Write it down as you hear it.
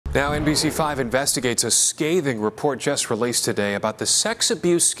Now, NBC5 investigates a scathing report just released today about the sex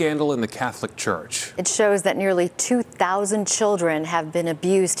abuse scandal in the Catholic Church. It shows that nearly 2,000 children have been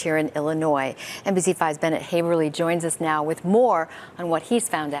abused here in Illinois. NBC5's Bennett Haeberle joins us now with more on what he's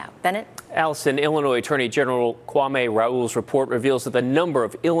found out. Bennett? Allison, Illinois Attorney General Kwame Raoul's report reveals that the number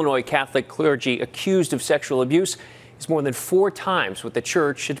of Illinois Catholic clergy accused of sexual abuse is more than 4 times what the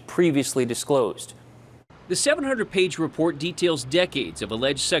church had previously disclosed. The 700-page report details decades of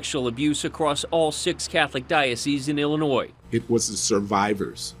alleged sexual abuse across all 6 Catholic dioceses in Illinois. It was the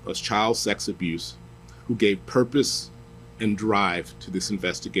survivors of child sex abuse who gave purpose and drive to this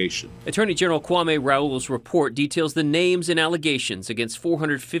investigation. Attorney General Kwame Raoul's report details the names and allegations against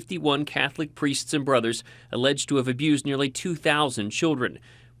 451 Catholic priests and brothers alleged to have abused nearly 2,000 children.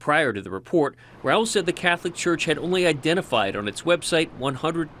 Prior to the report, Raoul said the Catholic Church had only identified on its website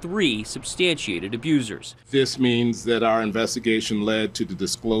 103 substantiated abusers. This means that our investigation led to the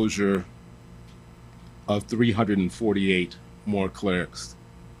disclosure of 348 more clerics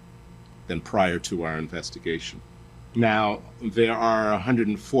than prior to our investigation. Now, there are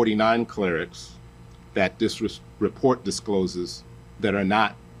 149 clerics that this report discloses that are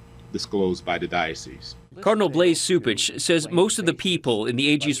not disclosed by the diocese. Cardinal Blaise Cupich says most of the people in the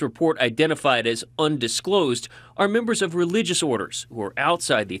AG's report identified as undisclosed are members of religious orders who are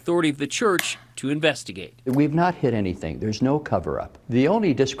outside the authority of the church to investigate. We've not hid anything. There's no cover-up. The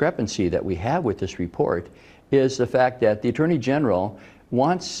only discrepancy that we have with this report is the fact that the Attorney General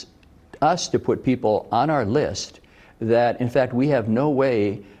wants us to put people on our list that, in fact, we have no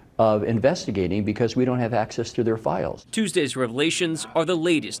way of investigating because we don't have access to their files. Tuesday's revelations are the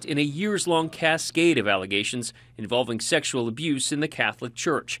latest in a years-long cascade of allegations involving sexual abuse in the Catholic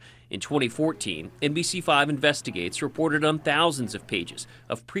Church. In 2014, NBC5 Investigates reported on thousands of pages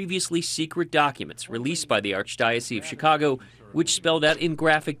of previously secret documents released by the Archdiocese of Chicago, which spelled out in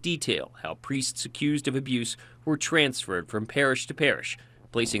graphic detail how priests accused of abuse were transferred from parish to parish,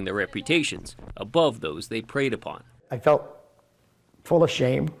 placing their reputations above those they preyed upon. I felt full of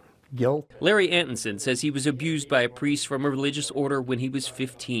shame, guilt. Larry Antonson says he was abused by a priest from a religious order when he was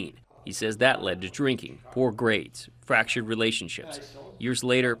 15. He says that led to drinking, poor grades, fractured relationships. Years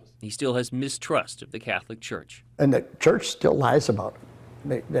later, he still has mistrust of the Catholic Church. And the church still lies about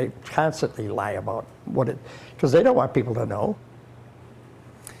it. They constantly lie about what it, because they don't want people to know.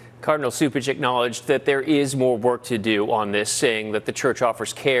 Cardinal Cupich acknowledged that there is more work to do on this, saying that the church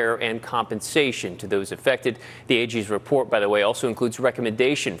offers care and compensation to those affected. The AG's report, by the way, also includes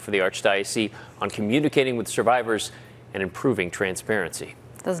recommendation for the Archdiocese on communicating with survivors and improving transparency.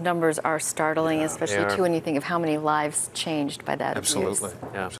 Those numbers are startling, especially too when you think of how many lives changed by that abuse. Absolutely. Yeah.